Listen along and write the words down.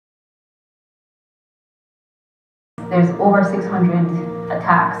There's over 600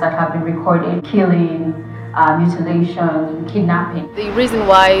 attacks that have been recorded, killing, mutilation, kidnapping. The reason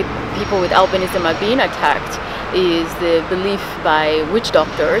why people with albinism are being attacked is the belief by witch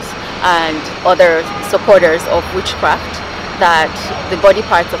doctors and other supporters of witchcraft that the body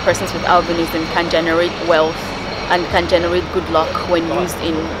parts of persons with albinism can generate wealth and can generate good luck when used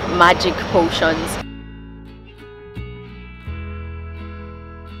in magic potions.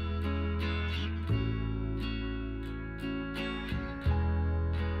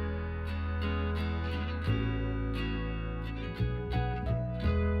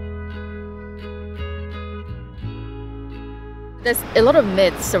 There's a lot of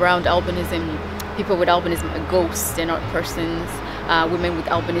myths around albinism. People with albinism are ghosts, they're not persons. Women with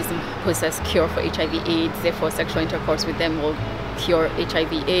albinism possess cure for HIV/AIDS, therefore sexual intercourse with them will cure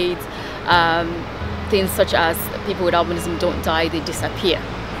HIV/AIDS. Things such as people with albinism don't die, they disappear.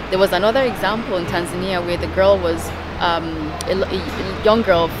 There was another example in Tanzania where the girl was, a young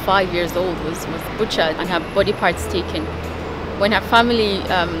girl of 5 years old was butchered and her body parts taken. When her family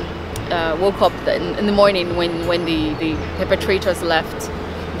woke up in the morning when the perpetrators left,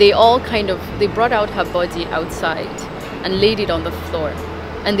 they brought out her body outside and laid it on the floor,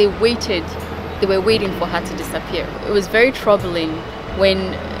 and they were waiting for her to disappear. It was very troubling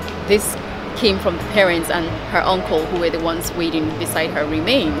when this came from the parents and her uncle, who were the ones waiting beside her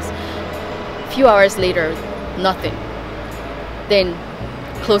remains. A few hours later, nothing. Then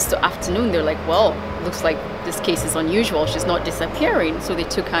close to afternoon, they're like, well, looks like this case is unusual, she's not disappearing. So they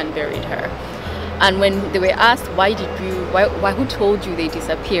took her and buried her. And when they were asked, who told you they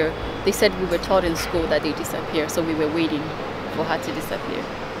disappear? They said, we were taught in school that they disappear, so we were waiting for her to disappear.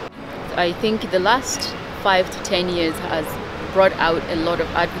 I think the last 5 to 10 years has brought out a lot of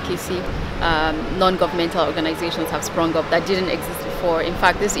advocacy. Non-governmental organizations have sprung up that didn't exist before. In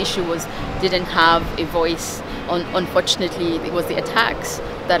fact, this issue didn't have a voice. Unfortunately, it was the attacks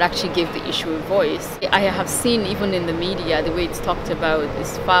that actually gave the issue a voice. I have seen, even in the media, the way it's talked about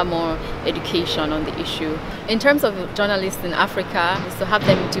is far more education on the issue. In terms of journalists in Africa, is to have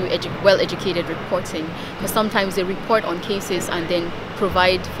them do well-educated reporting, because sometimes they report on cases and then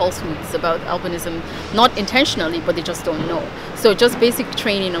provide falsehoods about albinism, not intentionally, but they just don't know. So just basic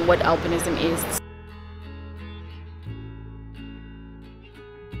training on what albinism is.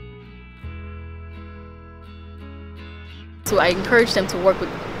 So I encourage them to work with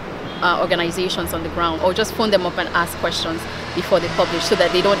organizations on the ground, or just phone them up and ask questions before they publish, so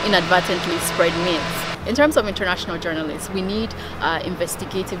that they don't inadvertently spread myths. In terms of international journalists, we need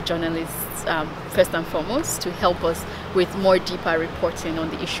investigative journalists first and foremost to help us with more deeper reporting on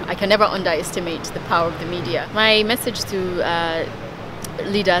the issue. I can never underestimate the power of the media. My message to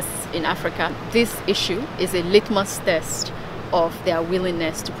leaders in Africa: this issue is a litmus test of their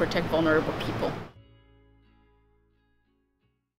willingness to protect vulnerable people.